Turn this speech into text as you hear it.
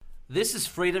This is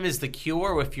Freedom is the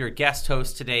Cure with your guest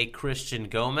host today, Christian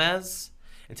Gomez.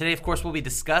 And today, of course, we'll be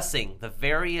discussing the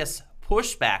various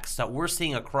pushbacks that we're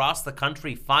seeing across the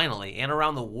country finally and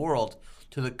around the world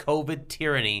to the COVID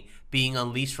tyranny being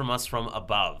unleashed from us from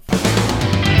above.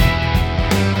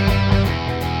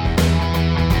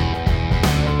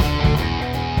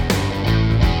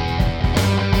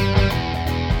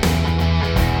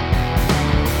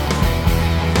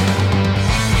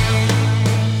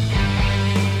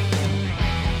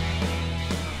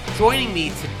 Joining me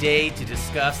today to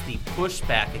discuss the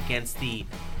pushback against the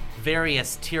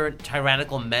various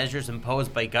tyrannical measures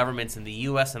imposed by governments in the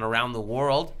U.S. and around the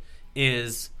world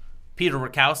is Peter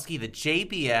Rakowski, the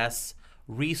JBS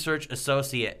Research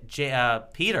Associate.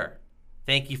 Peter,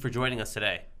 thank you for joining us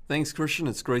today. Thanks, Christian.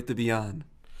 It's great to be on.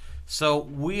 So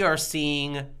we are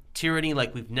seeing tyranny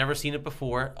like we've never seen it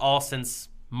before, all since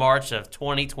March of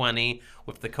 2020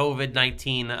 with the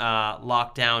COVID-19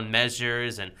 lockdown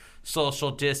measures and social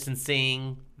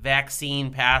distancing, vaccine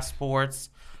passports.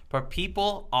 But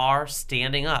people are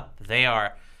standing up. They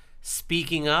are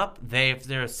speaking up.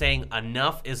 They're saying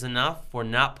enough is enough. We're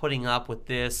not putting up with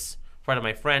this, pardon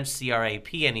my French,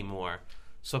 CRAP anymore.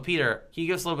 So Peter, can you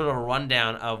give us a little bit of a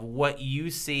rundown of what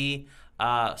you see,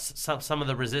 some of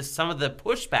the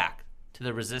pushback to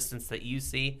the resistance that you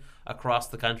see across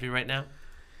the country right now?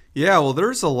 Yeah, well,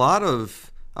 there's a lot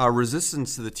of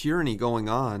resistance to the tyranny going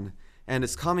on, and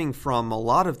it's coming from a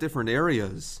lot of different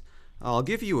areas. I'll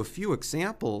give you a few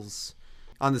examples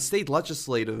on the state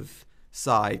legislative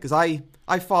side, because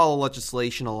I follow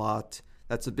legislation a lot.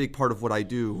 That's a big part of what I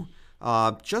do.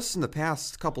 Just in the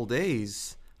past couple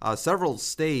days, several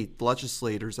state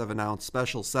legislators have announced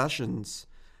special sessions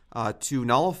to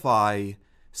nullify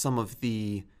some of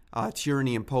the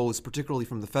tyranny imposed, particularly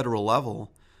from the federal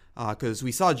level. Because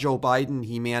we saw Joe Biden,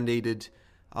 he mandated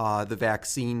the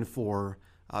vaccine for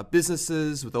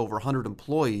businesses with over 100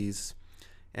 employees.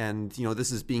 And,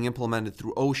 this is being implemented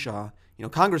through OSHA.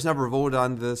 Congress never voted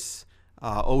on this.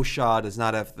 OSHA does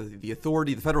not have the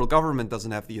authority. The federal government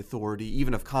doesn't have the authority,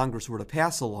 even if Congress were to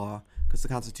pass a law, because the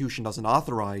Constitution doesn't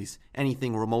authorize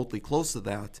anything remotely close to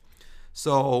that.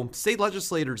 So state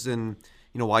legislators in,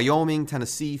 Wyoming,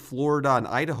 Tennessee, Florida, and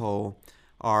Idaho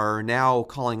are now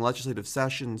calling legislative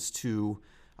sessions to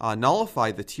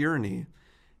nullify the tyranny.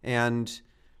 And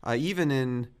even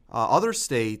in other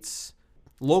states,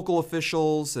 local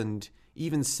officials and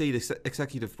even state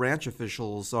executive branch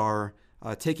officials are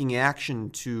taking action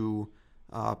to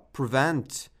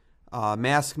prevent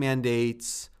mask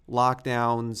mandates,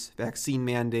 lockdowns, vaccine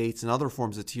mandates, and other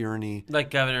forms of tyranny. Like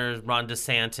Governor Ron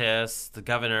DeSantis, the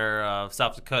governor of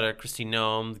South Dakota, Kristi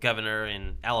Noem, the governor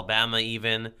in Alabama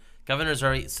even.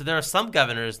 So there are some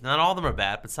governors, not all of them are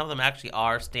bad, but some of them actually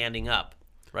are standing up,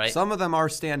 right? Some of them are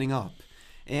standing up.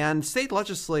 And state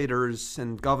legislators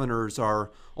and governors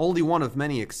are only one of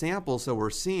many examples that we're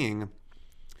seeing,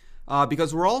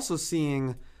 because we're also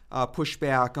seeing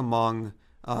pushback among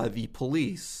the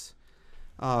police.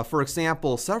 For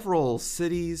example, several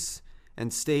cities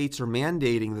and states are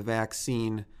mandating the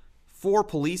vaccine for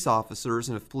police officers,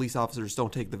 and if police officers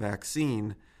don't take the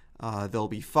vaccine, they'll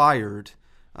be fired.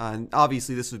 And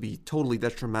obviously, this would be totally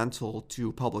detrimental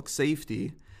to public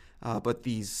safety. But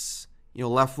these,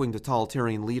 left-wing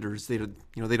totalitarian leaders, they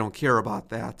don't care about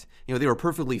that. They were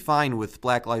perfectly fine with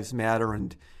Black Lives Matter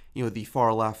and, the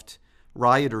far-left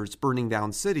rioters burning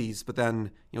down cities. But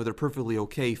then, they're perfectly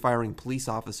okay firing police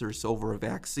officers over a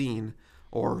vaccine,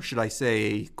 or should I say,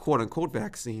 a quote-unquote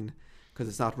vaccine, because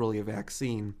it's not really a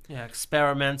vaccine. Yeah,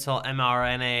 experimental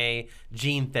mRNA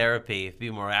gene therapy, to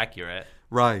be more accurate.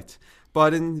 Right.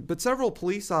 But several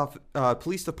police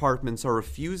departments are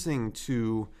refusing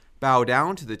to bow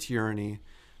down to the tyranny.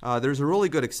 There's a really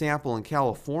good example in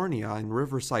California, in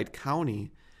Riverside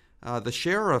County. The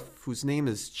sheriff, whose name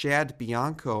is Chad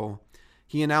Bianco,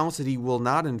 he announced that he will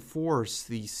not enforce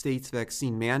the state's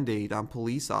vaccine mandate on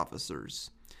police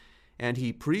officers. And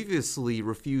he previously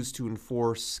refused to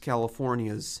enforce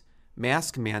California's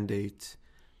mask mandate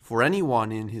for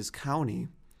anyone in his county.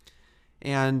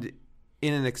 And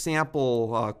in an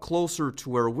example closer to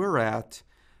where we're at,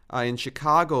 in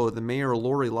Chicago, the mayor,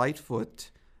 Lori Lightfoot,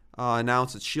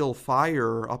 announced that she'll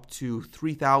fire up to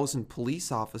 3,000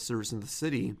 police officers in the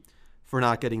city for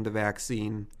not getting the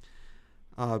vaccine.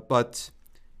 But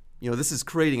this is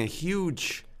creating a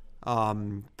huge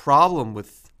problem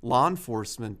with law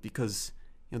enforcement, because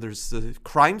there's a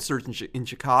crime surge in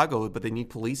Chicago, but they need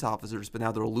police officers, but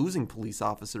now they're losing police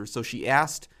officers. So she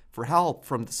asked for help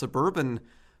from the suburban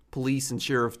police and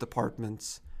sheriff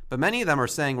departments. But many of them are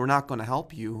saying, we're not going to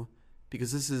help you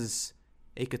because this is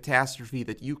a catastrophe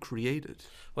that you created.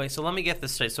 Wait, so let me get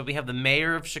this straight. So we have the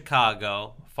mayor of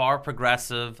Chicago, far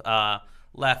progressive,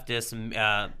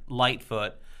 leftist,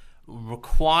 Lightfoot,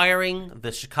 requiring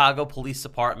the Chicago Police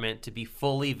Department to be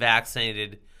fully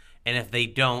vaccinated, and if they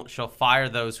don't, she'll fire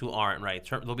those who aren't, right?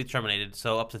 They'll be terminated.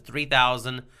 So up to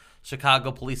 3,000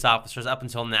 Chicago police officers up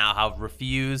until now have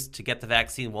refused to get the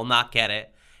vaccine, will not get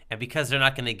it. And because they're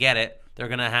not going to get it,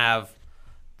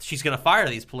 she's going to fire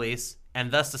these police, and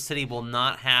thus the city will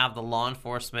not have the law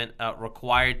enforcement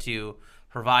required to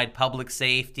provide public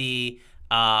safety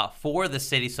for the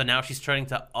city. So now she's turning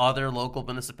to other local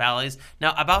municipalities.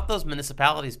 Now, about those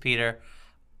municipalities, Peter,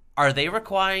 are they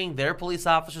requiring their police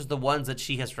officers, the ones that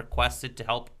she has requested to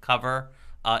help cover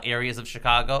areas of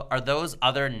Chicago, are those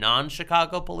other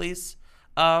non-Chicago police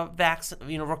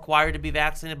required to be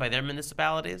vaccinated by their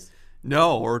municipalities?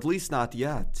 No, or at least not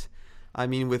yet. I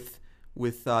mean, with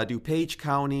DuPage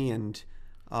County and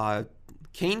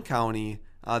Kane County,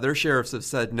 their sheriffs have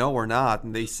said no or not,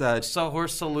 and they said... So her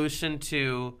solution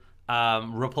to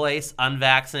replace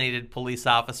unvaccinated police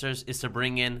officers is to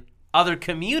bring in other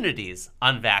communities'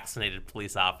 unvaccinated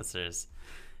police officers.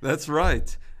 That's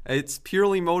right. It's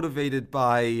purely motivated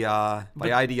by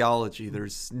ideology.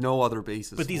 There's no other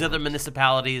basis. But these other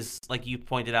municipalities, like you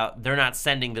pointed out, they're not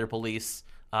sending their police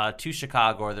to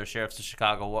Chicago or their sheriffs to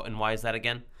Chicago. And why is that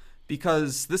again?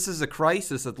 Because this is a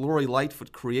crisis that Lori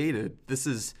Lightfoot created. This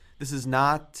is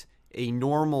not a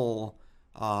normal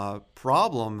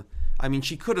problem. I mean,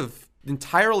 she could have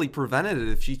entirely prevented it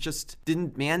if she just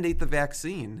didn't mandate the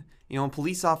vaccine. And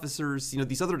police officers,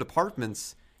 these other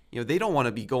departments, they don't want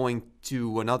to be going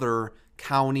to another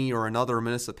county or another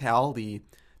municipality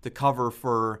to cover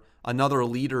for another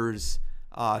leader's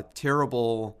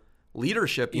terrible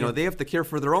leadership. They have to care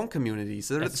for their own communities.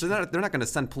 They're not going to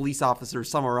send police officers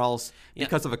somewhere else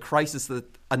because of a crisis that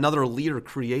another leader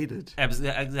created.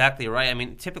 Exactly right. I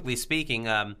mean, typically speaking,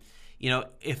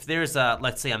 if there's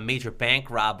let's say a major bank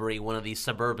robbery in one of these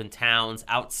suburban towns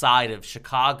outside of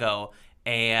Chicago,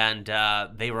 and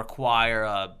they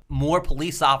require more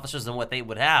police officers than what they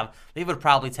would have, they would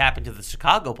probably tap into the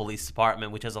Chicago Police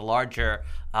Department, which has a larger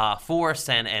force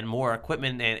and more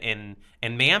equipment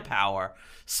and manpower.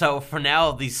 So for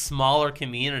now, these smaller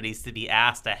communities to be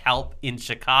asked to help in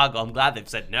Chicago, I'm glad they've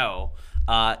said no,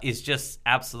 is just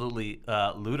absolutely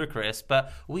ludicrous.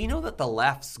 But we know that the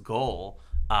left's goal,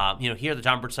 here at the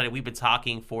John Birch Study, we've been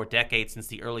talking for decades, since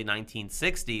the early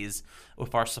 1960s,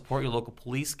 with our Support Your Local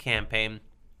Police campaign.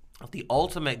 The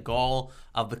ultimate goal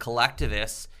of the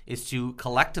collectivists is to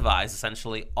collectivize,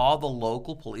 essentially, all the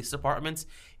local police departments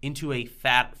into a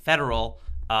federal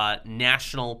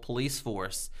national police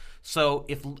force. So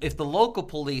if the local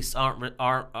police aren't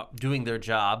doing their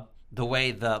job the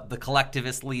way the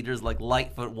collectivist leaders like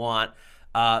Lightfoot want,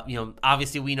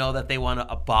 obviously we know that they want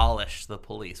to abolish the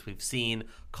police. We've seen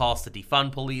calls to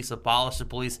defund police, abolish the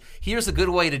police. Here's a good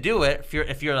way to do it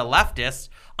if you're a leftist,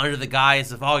 under the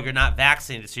guise of, you're not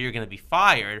vaccinated, so you're going to be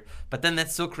fired. But then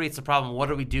that still creates a problem. What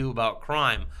do we do about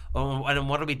crime? And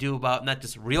what do we do about not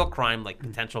just real crime like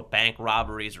potential bank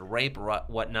robberies or rape or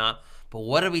whatnot, but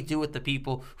what do we do with the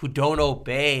people who don't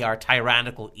obey our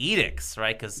tyrannical edicts,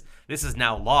 right? Because this is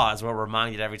now law, as we're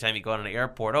reminded every time you go to an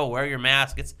airport. Wear your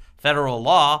mask. It's federal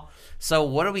law. So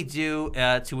what do we do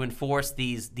to enforce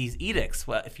these edicts?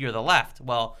 Well, if you're the left,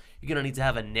 well, you're going to need to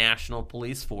have a national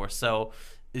police force. So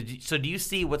do you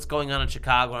see what's going on in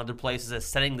Chicago and other places as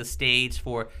setting the stage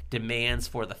for demands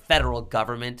for the federal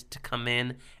government to come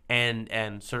in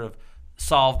and sort of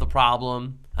solve the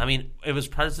problem? I mean, it was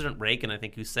President Reagan, I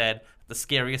think, who said the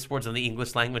scariest words in the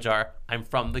English language are, "I'm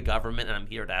from the government and I'm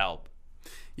here to help."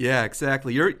 Yeah,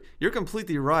 exactly. You're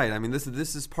completely right. I mean, this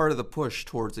is part of the push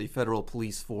towards a federal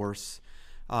police force.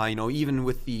 Even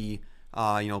with the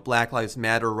Black Lives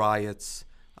Matter riots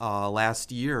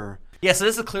last year. Yeah, so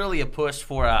this is clearly a push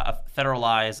for a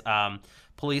federalized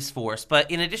police force. But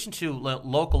in addition to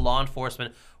local law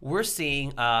enforcement, we're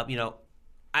seeing,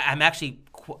 I'm actually,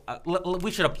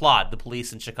 we should applaud the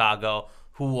police in Chicago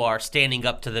who are standing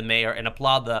up to the mayor, and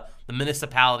applaud the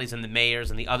municipalities and the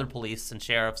mayors and the other police and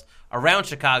sheriffs around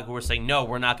Chicago who are saying, no,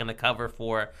 we're not going to cover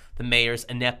for the mayor's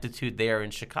ineptitude there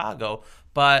in Chicago.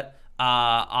 But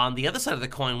on the other side of the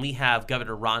coin, we have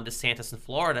Governor Ron DeSantis in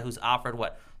Florida, who's offered,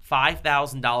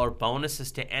 $5,000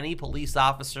 bonuses to any police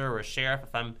officer or sheriff,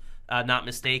 if I'm not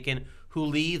mistaken, who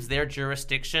leaves their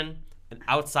jurisdiction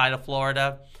outside of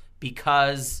Florida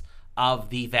because of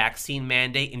the vaccine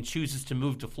mandate and chooses to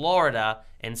move to Florida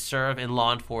and serve in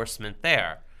law enforcement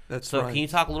there. That's right. So can you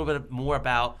talk a little bit more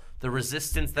about the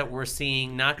resistance that we're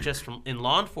seeing, not just in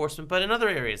law enforcement, but in other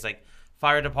areas like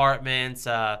fire departments,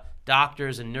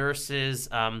 doctors and nurses?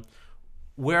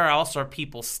 where else are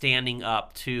people standing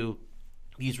up to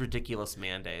these ridiculous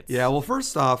mandates? Yeah, well,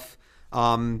 first off,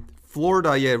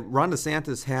 Florida, Ron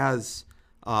DeSantis has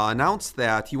announced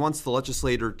that he wants the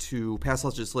legislator to pass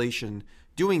legislation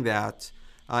doing that.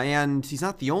 And he's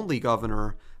not the only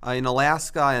governor. In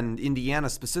Alaska and Indiana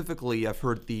specifically, I've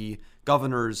heard the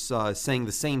governors saying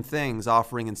the same things,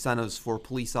 offering incentives for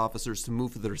police officers to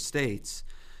move to their states.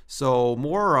 So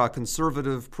more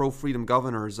conservative, pro-freedom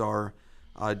governors are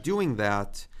doing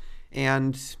that.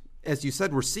 And as you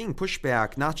said, we're seeing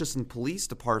pushback not just in police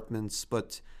departments,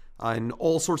 but in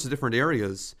all sorts of different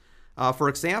areas. For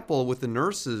example, with the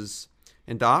nurses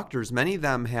and doctors, many of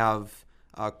them have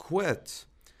quit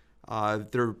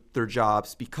their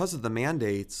jobs because of the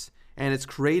mandates, and it's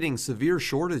creating severe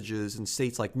shortages in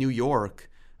states like New York.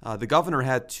 The governor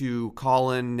had to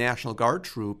call in National Guard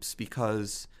troops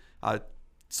because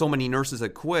so many nurses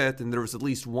had quit, and there was at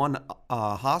least one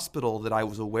hospital that I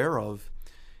was aware of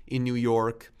in New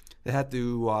York that had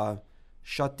to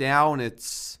shut down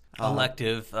its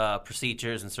elective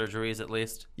procedures and surgeries, at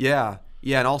least. Yeah,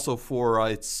 and also for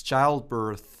its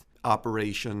childbirth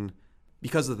operation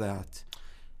because of that.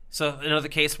 So another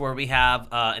case where we have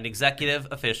an executive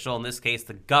official, in this case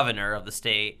the governor of the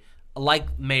state,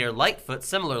 like Mayor Lightfoot,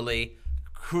 similarly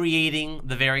creating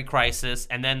the very crisis,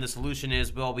 and then the solution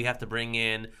is, well, we have to bring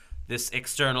in this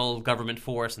external government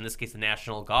force, in this case the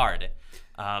National Guard.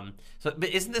 But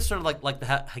isn't this sort of like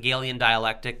the Hegelian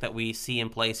dialectic that we see in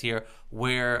place here,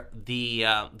 where the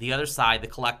other side, the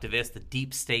collectivists, the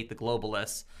deep state, the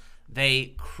globalists,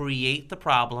 they create the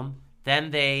problem,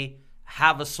 then they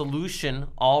have a solution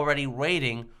already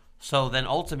waiting, so then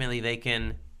ultimately they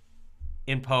can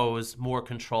impose more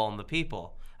control on the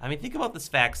people. I mean, think about this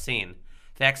vaccine.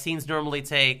 Vaccines normally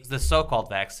take, the so-called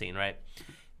vaccine, right?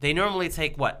 They normally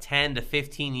take, 10 to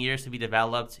 15 years to be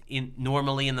developed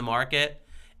normally in the market.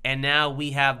 And now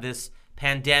we have this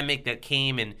pandemic that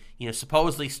came and,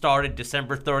 supposedly started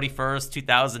December 31st,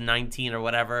 2019 or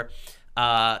whatever,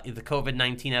 the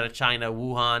COVID-19 out of China,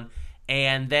 Wuhan.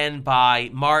 And then by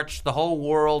March, the whole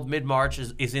world, mid-March,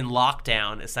 is in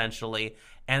lockdown, essentially.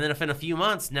 And then if in a few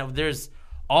months, now there's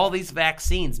all these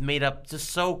vaccines made up just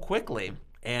so quickly.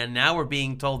 And now we're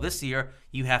being told this year,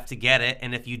 you have to get it.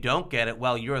 And if you don't get it,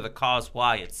 well, you're the cause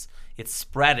why it's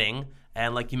spreading.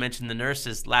 And like you mentioned, the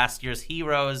nurses, last year's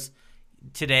heroes,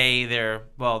 today they're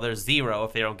zero.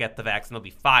 If they don't get the vaccine, they'll be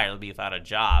fired. They'll be without a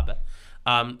job.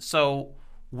 So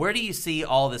where do you see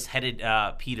all this headed,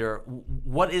 Peter?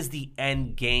 What is the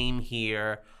end game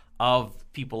here of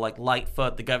people like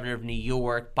Lightfoot, the governor of New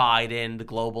York, Biden, the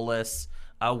globalists?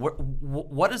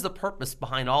 What is the purpose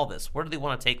behind all this? Where do they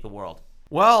want to take the world?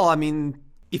 Well, I mean,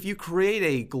 if you create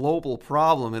a global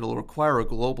problem, it'll require a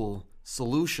global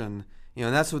solution.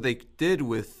 And that's what they did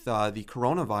with the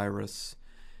coronavirus.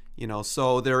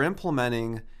 So they're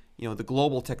implementing, the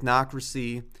global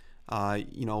technocracy.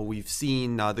 We've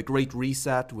seen the Great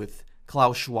Reset with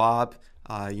Klaus Schwab.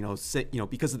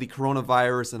 Because of the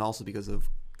coronavirus and also because of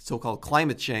so-called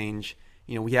climate change,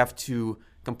 we have to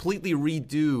completely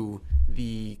redo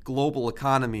the global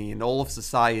economy and all of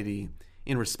society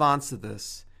in response to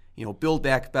this. Build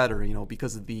back better.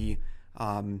 Because of the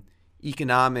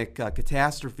economic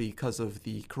catastrophe because of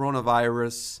the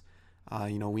coronavirus.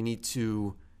 We need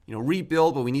to,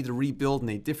 rebuild, but we need to rebuild in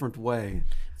a different way.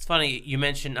 It's funny you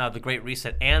mentioned the Great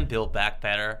Reset and Build Back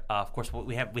Better. Of course,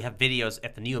 we have videos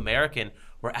at the New American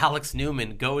where Alex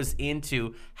Newman goes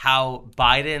into how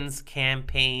Biden's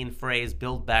campaign phrase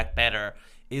 "Build Back Better"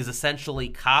 is essentially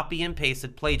copy and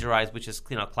pasted, plagiarized, which is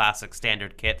classic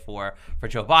standard kit for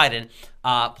Joe Biden,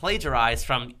 plagiarized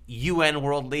from UN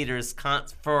world leaders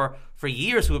for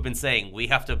years who have been saying we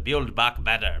have to build back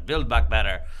better, build back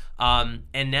better.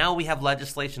 And now we have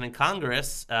legislation in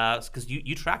Congress, because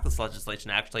you track this legislation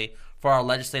actually for our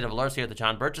legislative alerts here at the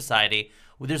John Birch Society.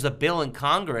 There's a bill in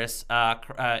Congress,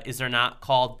 is there not,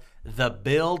 called the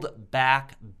Build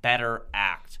Back Better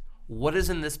Act. What is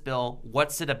in this bill?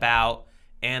 What's it about?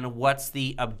 And what's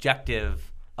the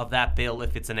objective of that bill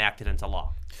if it's enacted into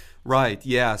law? Right,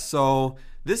 yeah. So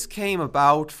this came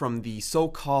about from the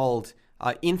so-called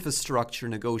infrastructure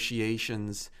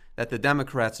negotiations that the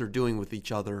Democrats are doing with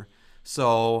each other.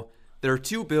 So there are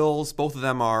two bills. Both of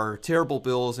them are terrible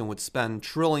bills and would spend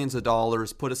trillions of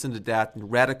dollars, put us into debt,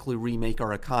 and radically remake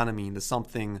our economy into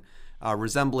something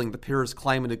resembling the Paris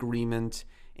Climate Agreement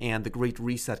and the Great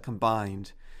Reset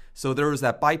combined. So there was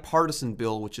that bipartisan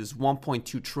bill, which is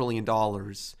 $1.2 trillion.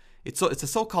 It's a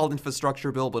so-called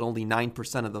infrastructure bill, but only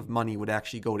 9% of the money would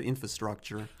actually go to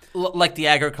infrastructure. Like the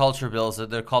agriculture bills,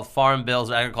 they're called farm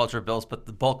bills or agriculture bills, but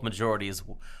the bulk majority is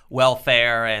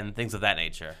welfare and things of that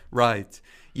nature. Right.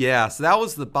 Yeah, so that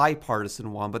was the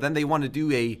bipartisan one, but then they want to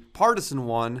do a partisan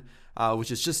one,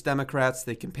 which is just Democrats.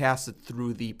 They can pass it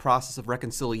through the process of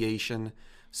reconciliation,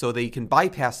 so they can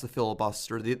bypass the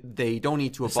filibuster. They don't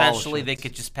need to abolish Essentially, it. they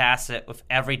could just pass it with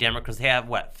every Democrat. Because they have,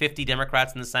 50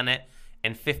 Democrats in the Senate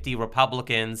and 50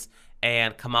 Republicans,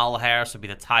 and Kamala Harris would be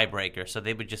the tiebreaker. So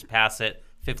they would just pass it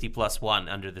 50 plus 1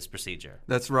 under this procedure.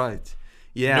 That's right.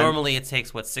 Yeah. Normally, it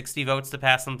takes, 60 votes to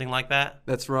pass something like that?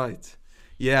 That's right.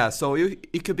 Yeah, so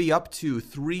it could be up to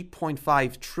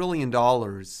 $3.5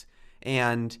 trillion,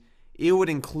 and it would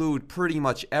include pretty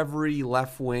much every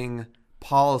left-wing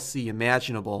policy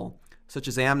imaginable, such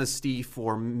as amnesty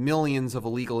for millions of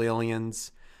illegal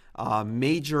aliens,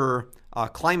 major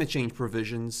climate change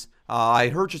provisions. I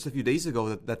heard just a few days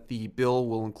ago that the bill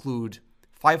will include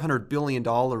 $500 billion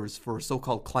for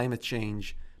so-called climate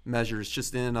change measures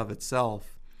just in and of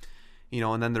itself.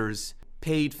 And then there's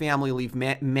paid family leave,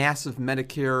 massive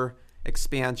Medicare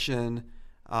expansion,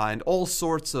 and all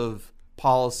sorts of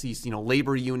policies,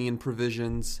 labor union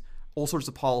provisions, all sorts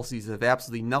of policies that have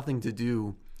absolutely nothing to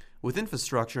do with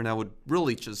infrastructure, and that would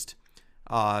really just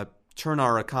turn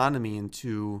our economy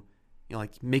into,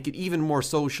 make it even more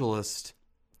socialist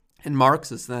and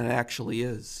Marxist than it actually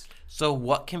is. So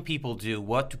what can people do?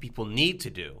 What do people need to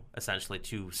do, essentially,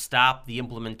 to stop the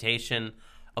implementation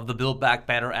of the Build Back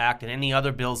Better Act and any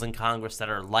other bills in Congress that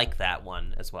are like that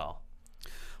one as well?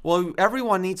 Well,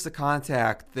 everyone needs to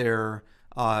contact their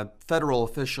federal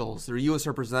officials, their U.S.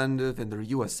 representative and their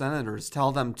U.S. senators,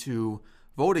 tell them to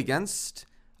vote against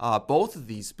both of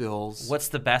these bills. What's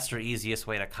the best or easiest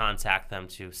way to contact them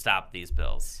to stop these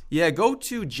bills? Yeah, go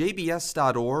to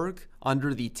jbs.org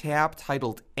under the tab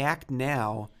titled Act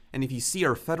Now, and if you see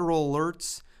our federal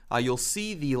alerts, you'll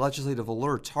see the legislative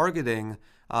alert targeting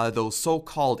those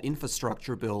so-called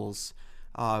infrastructure bills,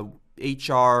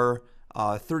 H.R.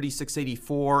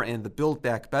 3684 and the Build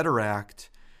Back Better Act.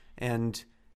 And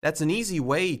that's an easy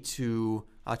way to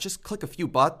just click a few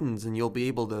buttons and you'll be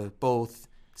able to both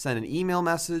send an email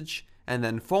message and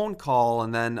then phone call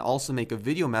and then also make a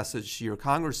video message to your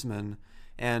congressman.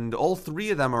 And all three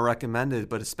of them are recommended,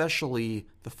 but especially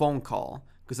the phone call,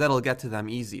 because that'll get to them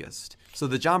easiest. So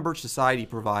the John Birch Society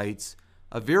provides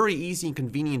a very easy and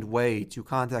convenient way to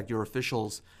contact your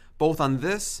officials, both on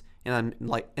this and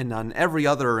on every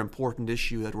other important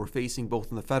issue that we're facing,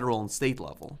 both in the federal and state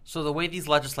level. So the way these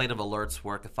legislative alerts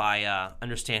work, if I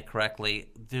understand correctly,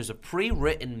 there's a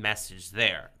pre-written message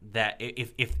there that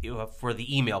if for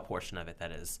the email portion of it,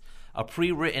 that is, a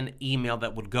pre-written email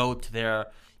that would go to their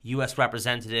U.S.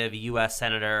 representative, U.S.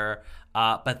 senator,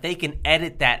 but they can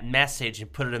edit that message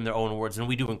and put it in their own words, and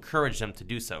we do encourage them to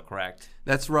do so, correct?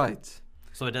 That's right.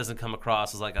 So it doesn't come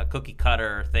across as like a cookie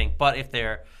cutter thing. But if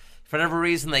they're, for whatever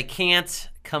reason, they can't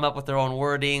come up with their own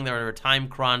wording, they're in a time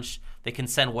crunch, they can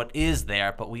send what is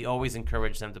there, but we always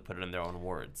encourage them to put it in their own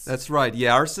words. That's right.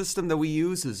 Yeah, our system that we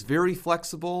use is very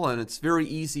flexible and it's very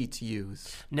easy to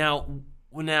use. Now,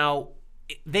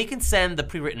 they can send the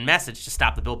pre-written message to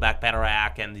stop the Build Back Better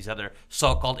Act and these other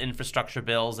so-called infrastructure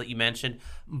bills that you mentioned.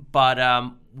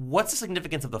 But what's the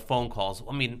significance of the phone calls?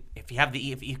 I mean, if you have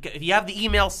the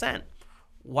email sent,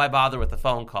 why bother with the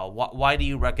phone call? Why do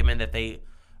you recommend that they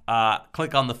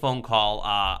click on the phone call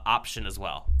option as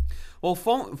well? Well,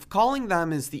 calling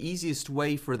them is the easiest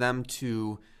way for them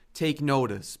to take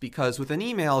notice, because with an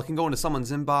email, it can go into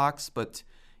someone's inbox, but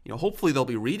hopefully they'll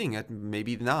be reading it,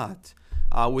 maybe not.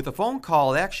 With a phone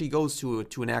call, it actually goes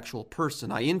to an actual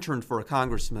person. I interned for a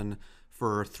congressman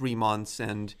for 3 months,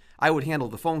 and I would handle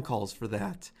the phone calls for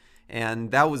that.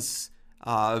 And that was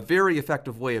a very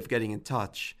effective way of getting in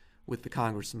touch with the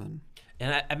congressman.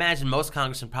 And I imagine most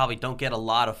congressmen probably don't get a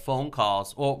lot of phone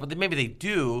calls, or maybe they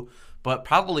do, but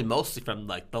probably mostly from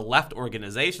like the left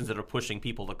organizations that are pushing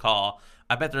people to call.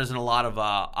 I bet there isn't a lot of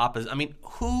opposition. I mean,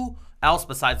 who else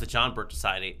besides the John Birch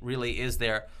Society really is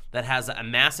there that has a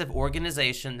massive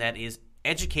organization that is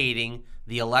educating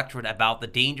the electorate about the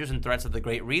dangers and threats of the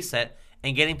Great Reset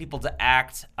and getting people to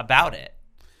act about it?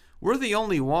 We're the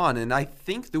only one, and I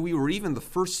think that we were even the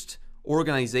first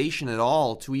organization at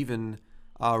all to even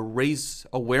raise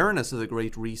awareness of the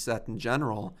Great Reset in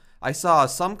general. I saw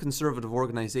some conservative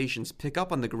organizations pick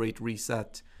up on the Great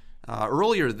Reset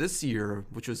earlier this year,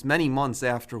 which was many months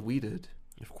after we did.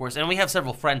 Of course, and we have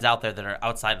several friends out there that are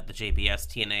outside of the JBS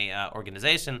TNA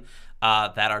organization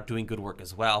that are doing good work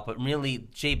as well. But really,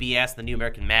 JBS, the New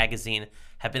American Magazine,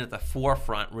 have been at the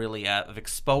forefront, really, of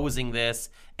exposing this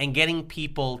and getting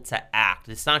people to act.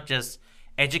 It's not just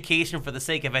education for the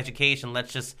sake of education.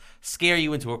 Let's just scare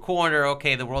you into a corner.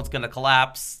 Okay, the world's going to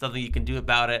collapse. Something you can do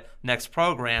about it. Next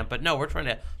program. But no, we're trying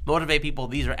to motivate people.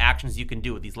 These are actions you can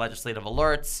do with these legislative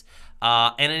alerts.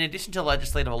 And in addition to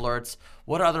legislative alerts,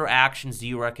 what other actions do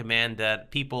you recommend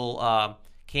that people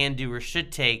can do or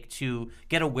should take to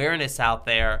get awareness out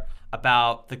there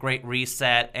about the Great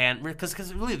Reset? And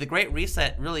because really the Great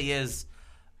Reset really is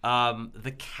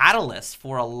the catalyst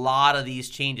for a lot of these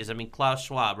changes. I mean, Klaus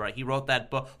Schwab, right? He wrote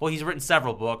that book. Well, he's written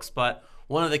several books, but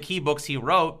one of the key books he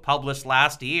wrote, published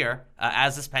last year,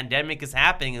 as this pandemic is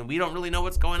happening, and we don't really know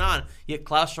what's going on. Yet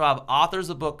Klaus Schwab authors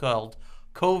a book called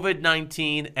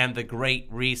COVID-19 and the Great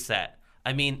Reset.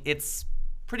 I mean, it's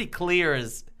pretty clear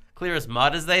as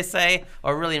mud, as they say,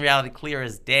 or really in reality clear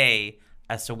as day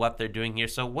as to what they're doing here.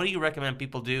 So what do you recommend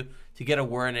people do to get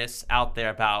awareness out there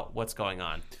about what's going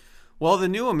on? Well, the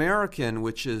New American,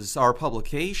 which is our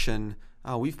publication,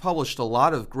 we've published a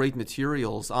lot of great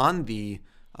materials on the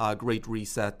Great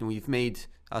Reset, and we've made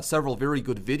several very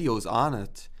good videos on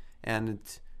it. And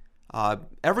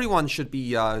everyone should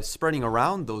be spreading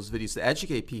around those videos to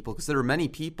educate people, because there are many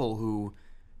people who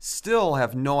still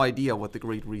have no idea what the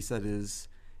Great Reset is,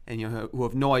 and who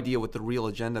have no idea what the real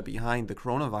agenda behind the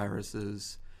coronavirus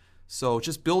is. So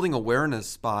just building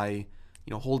awareness by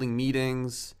holding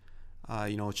meetings,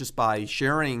 just by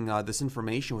sharing this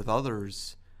information with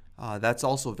others, that's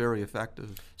also very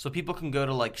effective. So people can go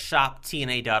to like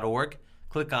shoptna.org,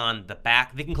 click on the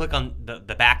back. They can click on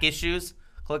the back issues,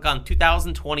 click on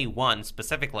 2021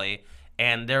 specifically,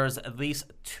 and there's at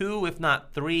least 2, if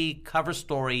not 3, cover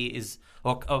stories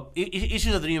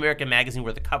issues of the New American Magazine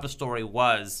where the cover story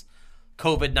was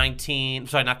COVID-19.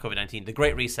 Sorry, not COVID-19. The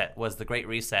Great Reset was the Great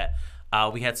Reset.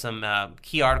 We had some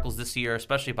key articles this year,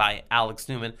 especially by Alex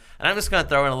Newman. And I'm just going to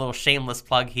throw in a little shameless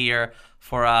plug here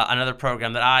for another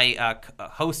program that I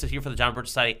hosted here for the John Birch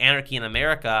Society, Anarchy in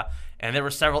America. And there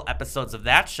were several episodes of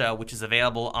that show, which is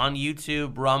available on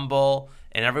YouTube, Rumble,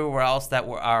 and everywhere else that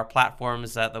were our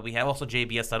platforms that we have. Also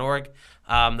jbs.org,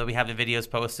 that we have the videos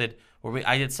posted. Where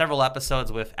I did several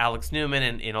episodes with Alex Newman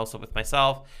and also with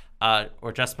myself,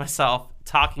 or just myself,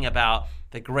 talking about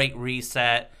the Great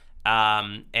Reset,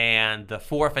 and the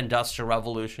 4th Industrial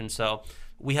Revolution. So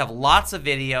we have lots of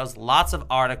videos, lots of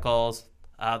articles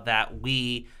that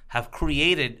we have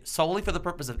created solely for the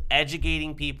purpose of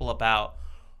educating people about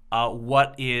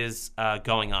what is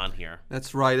going on here.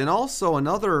 That's right. And also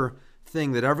another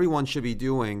thing that everyone should be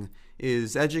doing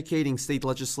is educating state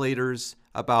legislators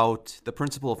about the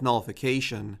principle of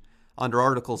nullification under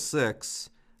Article 6,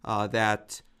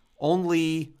 that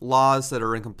only laws that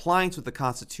are in compliance with the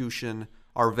Constitution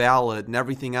are valid, and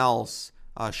everything else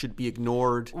should be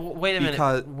ignored. Wait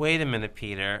a minute,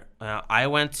 Peter. I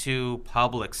went to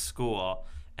public school,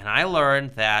 and I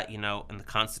learned that, in the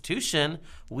Constitution,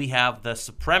 we have the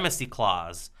Supremacy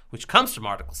Clause, which comes from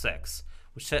Article 6,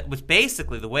 which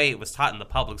basically the way it was taught in the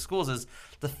public schools is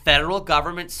the federal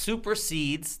government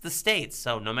supersedes the states.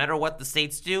 So no matter what the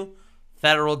states do,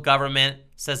 federal government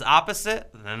says opposite,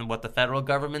 and then what the federal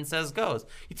government says goes.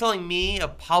 You're telling me a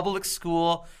public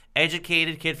school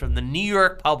educated kid from the New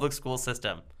York public school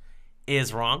system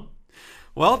is wrong?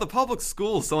 Well, the public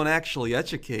schools don't actually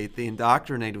educate. They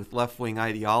indoctrinate with left-wing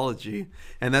ideology.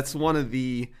 And that's one of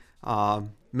the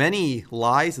many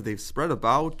lies that they've spread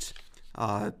about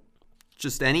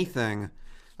just anything.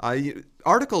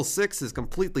 Article 6 is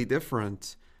completely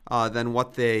different than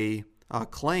what they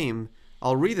claim.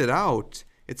 I'll read it out.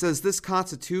 It says, "This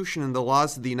Constitution and the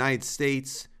laws of the United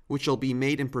States, which shall be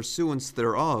made in pursuance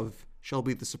thereof, shall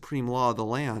be the supreme law of the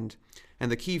land."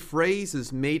 And the key phrase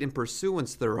is made in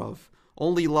pursuance thereof.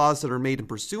 Only laws that are made in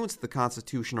pursuance of the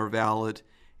Constitution are valid.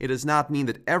 It does not mean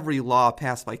that every law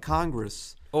passed by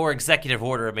Congress or executive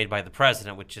order made by the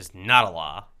president, which is not a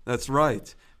law. That's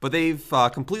right. But they've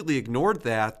completely ignored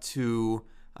that to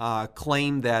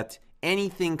claim that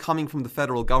anything coming from the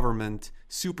federal government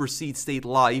supersedes state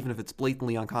law, even if it's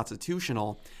blatantly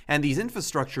unconstitutional. And these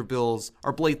infrastructure bills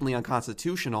are blatantly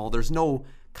unconstitutional. There's no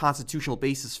constitutional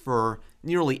basis for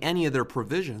nearly any of their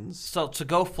provisions. So to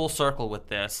go full circle with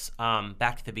this,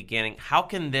 back to the beginning, how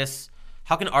can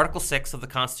Article 6 of the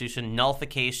Constitution,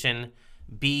 nullification,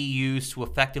 be used to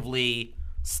effectively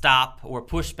stop or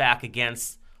push back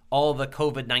against all the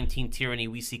COVID-19 tyranny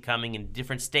we see coming in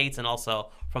different states and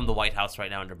also from the White House right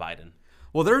now under Biden?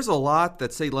 Well, there's a lot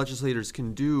that state legislators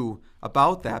can do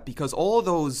about that, because all of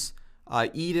those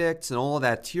edicts and all of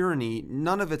that tyranny,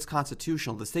 none of it's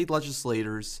constitutional. The state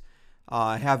legislators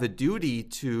have a duty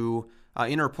to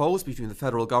interpose between the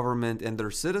federal government and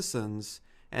their citizens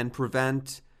and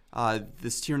prevent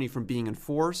this tyranny from being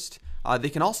enforced. They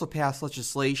can also pass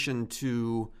legislation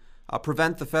to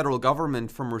prevent the federal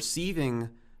government from receiving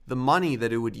the money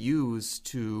that it would use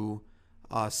to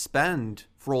spend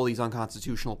for all these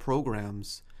unconstitutional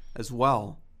programs as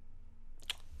well.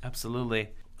 Absolutely.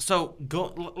 So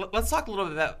let's talk a little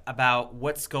bit about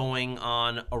what's going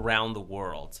on around the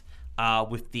world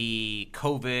with the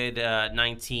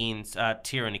COVID-19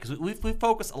 tyranny, because we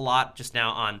focus a lot just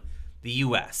now on the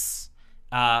U.S.,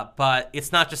 but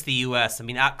it's not just the U.S. I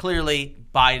mean, clearly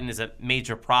Biden is a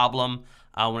major problem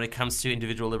when it comes to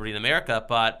individual liberty in America,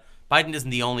 but Biden isn't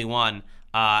the only one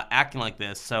acting like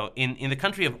this. So in the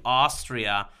country of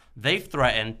Austria, they've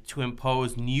threatened to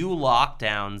impose new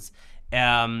lockdowns,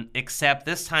 except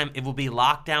this time it will be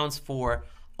lockdowns for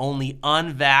only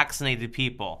unvaccinated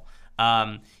people.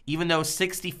 Even though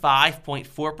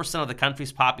 65.4% of the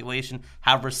country's population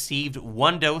have received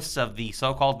one dose of the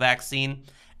so-called vaccine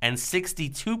and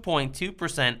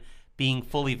 62.2% being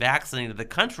fully vaccinated, the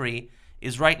country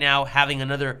is right now having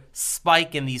another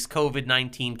spike in these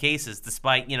COVID-19 cases,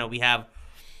 despite, we have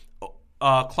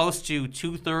close to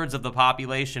 2/3 of the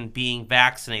population being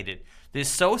vaccinated. The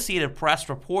Associated Press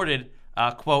reported,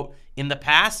 quote, in the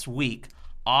past week,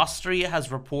 Austria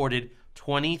has reported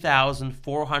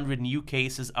 20,400 new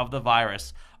cases of the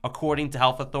virus, according to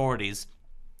health authorities,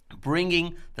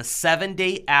 bringing the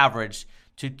 7-day average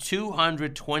to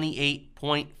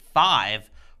 228.5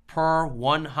 per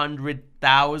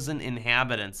 100,000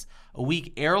 inhabitants. A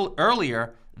week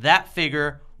earlier, that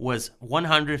figure was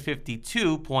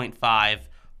 152.5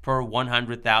 per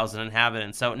 100,000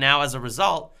 inhabitants. So now, as a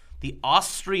result, the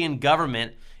Austrian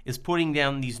government is putting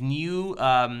down these new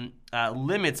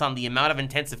limits on the amount of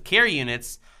intensive care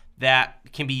units that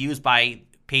can be used by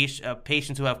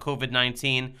patients who have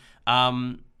COVID-19,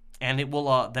 and it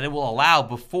will allow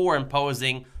before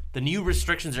imposing the new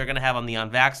restrictions they're going to have on the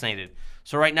unvaccinated.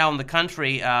 So right now in the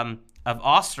country of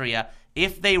Austria,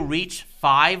 if they reach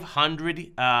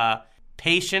 500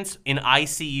 patients in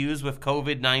ICUs with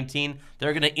COVID-19,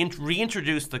 they're going to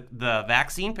reintroduce the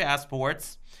vaccine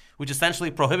passports, which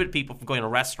essentially prohibit people from going to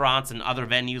restaurants and other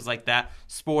venues like that,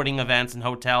 sporting events and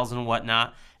hotels and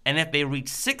whatnot. And if they reach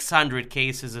 600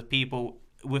 cases of people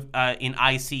with in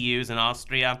ICUs in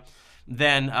Austria,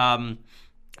 then,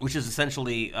 which is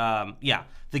essentially,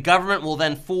 the government will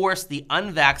then force the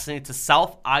unvaccinated to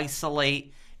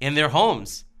self-isolate in their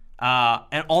homes,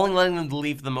 and only letting them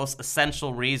leave for the most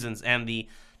essential reasons. And the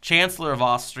Chancellor of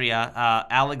Austria,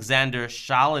 Alexander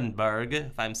Schallenberg,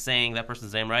 if I'm saying that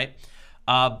person's name right,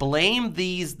 blamed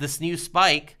this new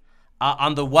spike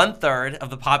on the 1/3 of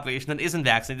the population that isn't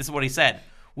vaccinated. This is what he said: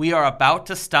 "We are about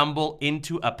to stumble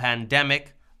into a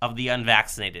pandemic of the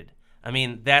unvaccinated." I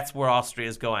mean, that's where Austria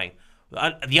is going.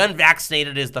 The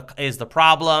unvaccinated is the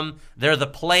problem. They're the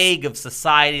plague of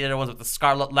society. They're the ones with the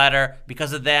scarlet letter.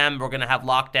 Because of them, we're going to have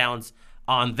lockdowns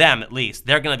on them, at least.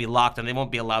 They're going to be locked and they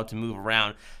won't be allowed to move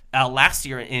around. Last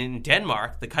year in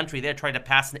Denmark, the country there tried to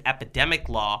pass an epidemic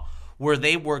law where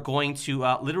they were going to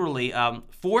literally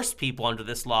force people under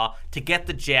this law to get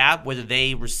the jab, whether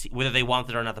they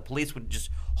wanted it or not. The police would just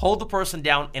hold the person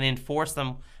down and force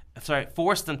them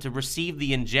to receive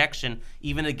the injection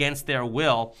even against their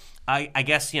will. I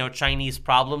guess, Chinese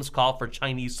problems call for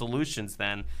Chinese solutions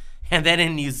then. And then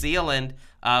in New Zealand,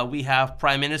 we have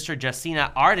Prime Minister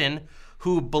Jacinda Ardern,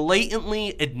 who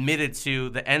blatantly admitted to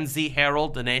the NZ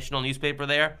Herald, the national newspaper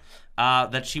there,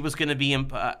 that she was going to be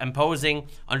imposing,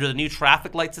 under the new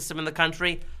traffic light system in the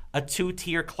country, a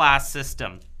 2-tier class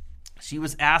system. She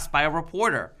was asked by a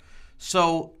reporter,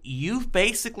 so you've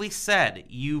basically said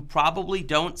you probably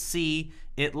don't see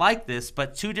it like this,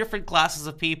 but 2 different classes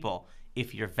of people.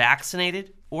 If you're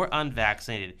vaccinated or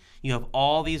unvaccinated, you have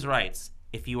all these rights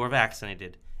if you are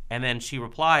vaccinated. And then she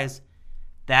replies,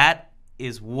 that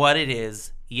is what it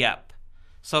is, yep.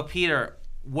 So Peter,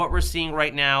 what we're seeing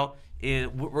right now is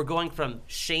we're going from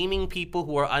shaming people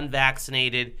who are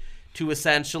unvaccinated to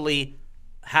essentially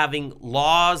having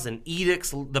laws and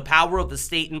edicts, the power of the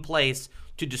state in place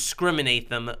to discriminate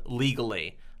them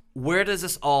legally. Where does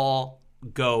this all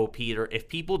go, Peter? If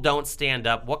people don't stand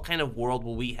up, what kind of world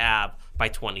will we have by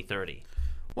 2030?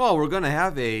 Well, we're going to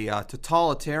have a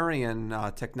totalitarian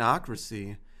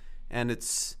technocracy, and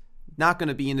it's not going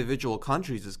to be individual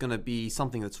countries. It's going to be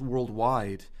something that's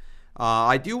worldwide.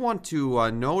 I do want to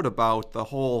note about the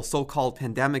whole so-called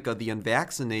pandemic of the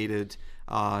unvaccinated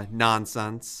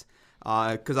nonsense,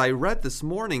 because I read this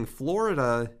morning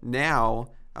Florida now,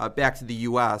 back to the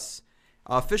U.S.,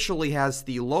 officially has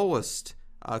the lowest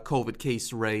COVID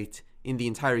case rate in the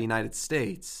entire United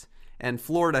States. And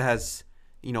Florida has,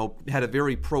 had a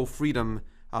very pro-freedom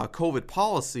COVID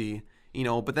policy,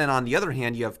 but then on the other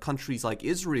hand, you have countries like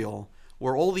Israel,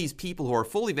 where all these people who are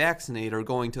fully vaccinated are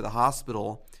going to the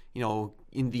hospital,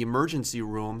 in the emergency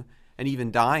room and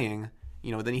even dying.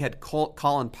 Then you had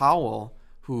Colin Powell,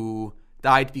 who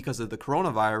died because of the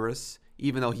coronavirus,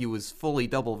 even though he was fully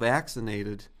double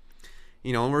vaccinated.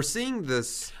 And we're seeing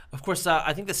this. Of course,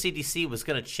 I think the CDC was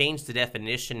going to change the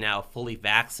definition now, fully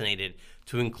vaccinated,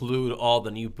 to include all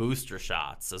the new booster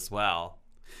shots as well.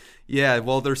 Yeah,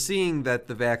 well, they're seeing that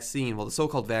the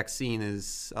so-called vaccine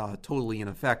is totally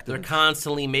ineffective. They're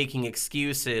constantly making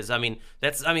excuses. The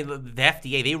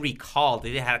FDA,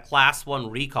 they had a class 1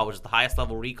 recall, which is the highest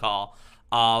level recall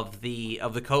of the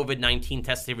COVID-19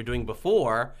 tests they were doing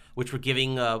before, which were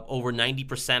giving over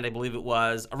 90%, I believe it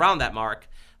was, around that mark.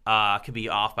 Could be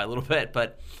off by a little bit,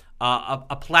 but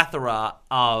a plethora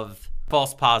of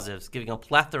false positives, giving a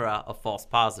plethora of false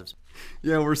positives.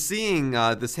 Yeah, we're seeing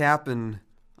this happen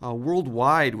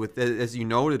worldwide, with, as you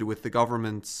noted, with the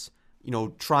governments,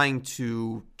 trying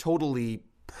to totally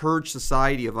purge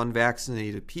society of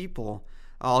unvaccinated people.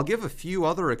 I'll give a few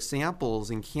other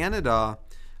examples. In Canada,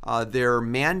 they're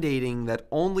mandating that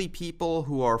only people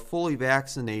who are fully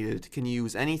vaccinated can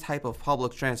use any type of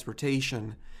public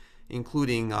transportation,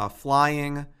 including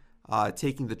flying,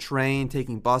 taking the train,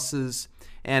 taking buses,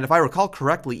 and if I recall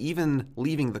correctly, even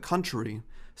leaving the country.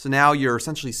 So now you're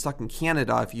essentially stuck in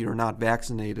Canada if you're not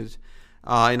vaccinated.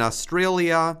 In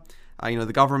Australia,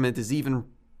 the government is even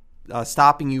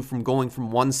stopping you from going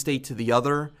from one state to the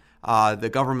other. The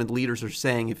government leaders are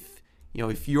saying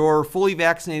if you're fully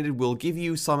vaccinated, we'll give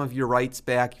you some of your rights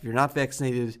back. If you're not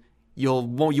vaccinated, you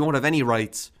won't have any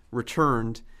rights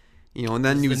returned. And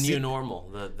then the new normal,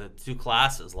 the two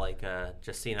classes like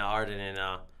Jacinda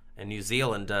Ardern in New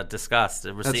Zealand discussed.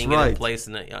 We're seeing it in place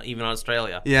even in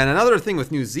Australia. Yeah, and another thing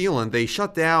with New Zealand, they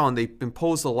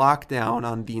imposed a lockdown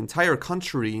on the entire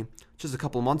country just a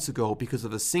couple months ago because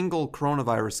of a single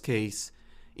coronavirus case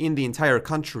in the entire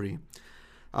country.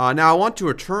 Now, I want to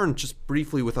return just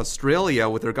briefly with Australia,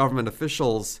 with their government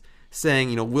officials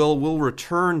saying, we'll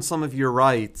return some of your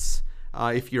rights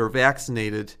if you're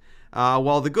vaccinated.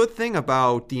 Well, the good thing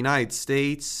about the United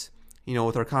States,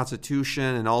 with our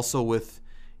Constitution and also with,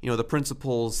 the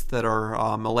principles that are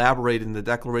elaborated in the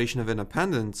Declaration of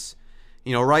Independence,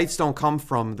 rights don't come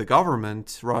from the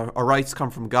government. Our rights come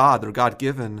from God. They're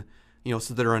God-given,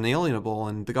 so they're unalienable,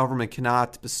 and the government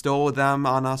cannot bestow them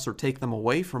on us or take them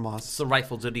away from us. It's the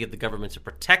rightful duty of the government to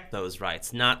protect those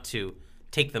rights, not to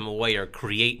take them away or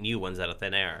create new ones out of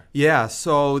thin air. Yeah,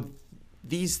 so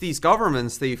these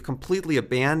governments, they've completely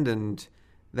abandoned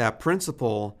that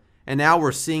principle, and now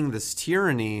we're seeing this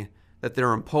tyranny that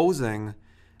they're imposing,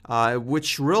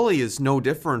 which really is no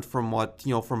different from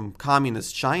from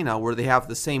communist China, where they have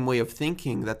the same way of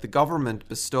thinking, that the government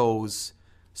bestows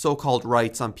so-called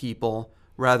rights on people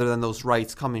rather than those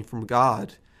rights coming from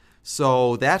God.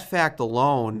 So that fact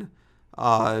alone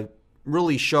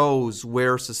really shows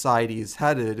where society is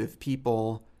headed if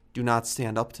people do not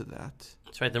stand up to that.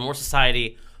 That's right. The more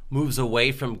society moves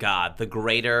away from God, the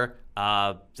greater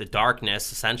the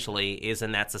darkness essentially is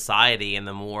in that society, and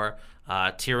the more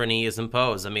tyranny is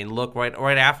imposed. Look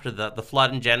right after the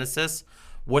flood in Genesis.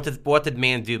 What did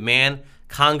man do? Man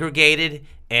congregated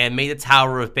and made a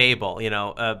Tower of Babel.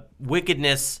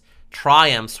 Wickedness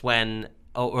triumphs when,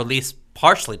 or at least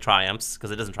partially triumphs,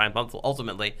 because it doesn't triumph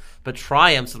ultimately, but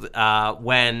triumphs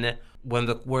when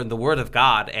the word of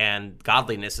God and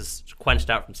godliness is quenched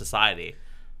out from society.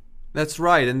 That's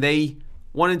right, and they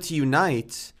wanted to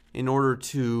unite in order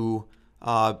to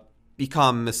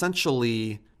become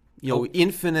essentially,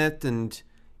 infinite and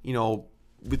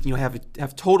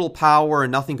have total power,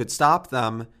 and nothing could stop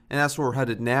them. And that's where we're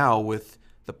headed now, with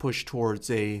the push towards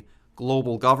a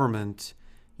global government,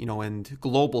 and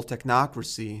global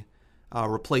technocracy,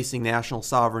 replacing national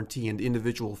sovereignty and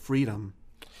individual freedom.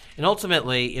 And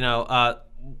ultimately,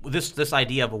 this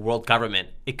idea of a world government,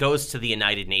 it goes to the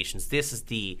United Nations. This is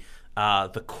the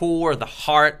core, the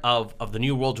heart of the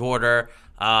New World Order.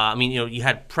 You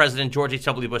had President George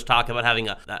H.W. Bush talk about having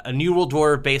a New World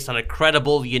Order based on a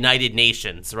credible United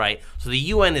Nations, right? So the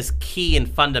UN is key and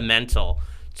fundamental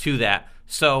to that.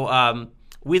 So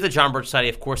we, the John Birch Society,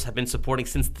 of course, have been supporting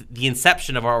since the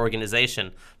inception of our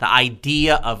organization the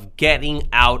idea of getting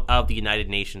out of the United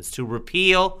Nations, to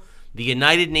repeal the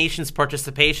United Nations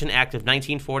Participation Act of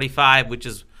 1945, which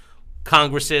is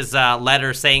Congress's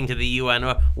letter saying to the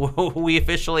UN, we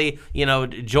officially,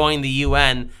 joined the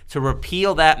UN, to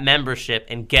repeal that membership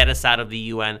and get us out of the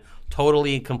UN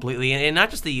totally and completely. And not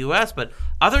just the US, but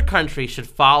other countries should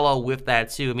follow with that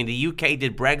too. The UK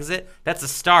did Brexit. That's a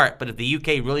start. But if the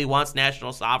UK really wants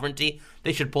national sovereignty,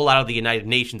 they should pull out of the United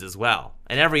Nations as well,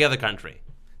 and every other country.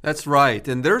 That's right.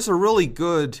 And there's a really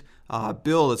good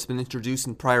bill that's been introduced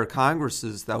in prior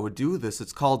Congresses that would do this.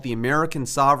 It's called the American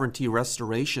Sovereignty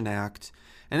Restoration Act,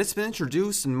 and it's been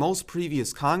introduced in most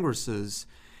previous Congresses.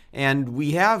 And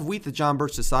we at the John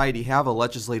Birch Society have a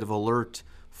legislative alert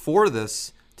for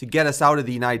this to get us out of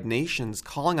the United Nations,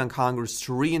 calling on Congress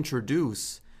to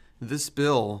reintroduce this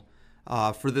bill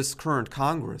for this current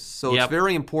Congress. So It's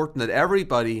very important that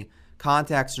everybody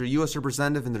contacts their U.S.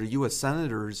 representative and their U.S.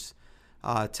 senators,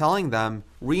 telling them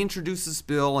reintroduce this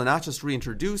bill, and not just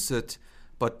reintroduce it,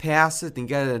 but pass it and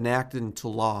get it enacted into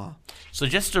law. So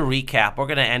just to recap, we're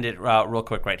going to end it real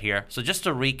quick right here. So just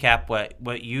to recap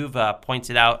what you've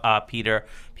pointed out, Peter,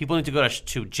 people need to go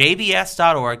to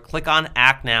jbs.org, click on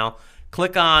Act Now,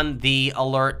 click on the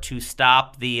alert to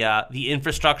stop the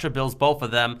infrastructure bills, both of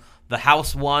them, the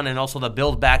House one and also the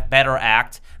Build Back Better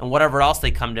Act, and whatever else they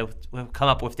come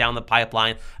up with down the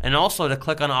pipeline, and also to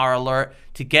click on our alert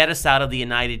to get us out of the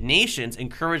United Nations,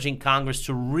 encouraging Congress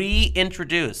to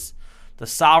reintroduce the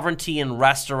Sovereignty and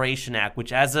Restoration Act,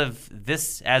 which as of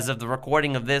the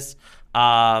recording of this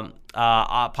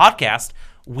podcast,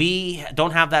 we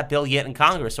don't have that bill yet in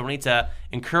Congress. So we need to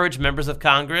encourage members of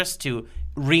Congress to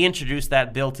reintroduce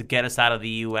that bill to get us out of the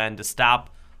UN, to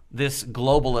stop this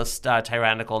globalist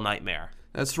tyrannical nightmare.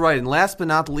 That's right. And last but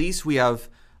not least, we have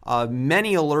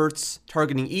many alerts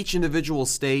targeting each individual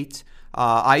state,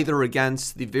 either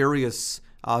against the various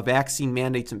vaccine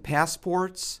mandates and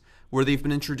passports where they've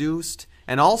been introduced,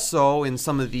 and also in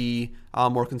some of the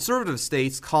more conservative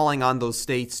states, calling on those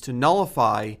states to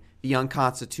nullify the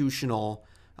unconstitutional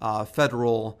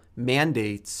federal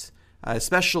mandates,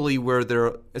 especially where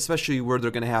they're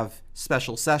going to have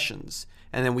special sessions.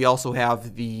 And then we also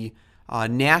have the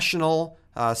national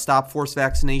stop forced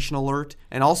vaccination alert,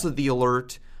 and also the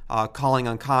alert calling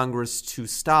on Congress to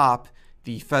stop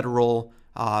the federal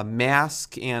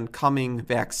mask and coming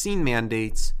vaccine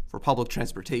mandates for public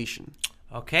transportation.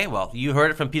 Okay, well, you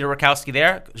heard it from Peter Rakowski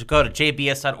there. Go to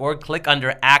jbs.org, click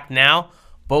under Act Now,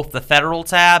 both the federal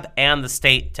tab and the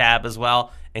state tab as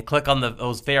well, and click on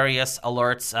those various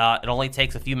alerts. It only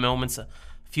takes a few minutes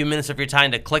of your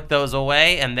time to click those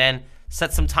away, and then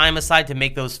set some time aside to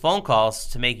make those phone calls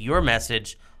to make your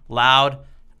message loud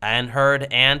and heard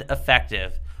and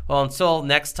effective. Well, until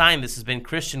next time, this has been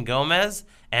Christian Gomez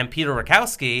and Peter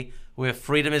Rakowski with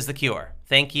Freedom is the Cure.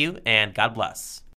 Thank you, and God bless.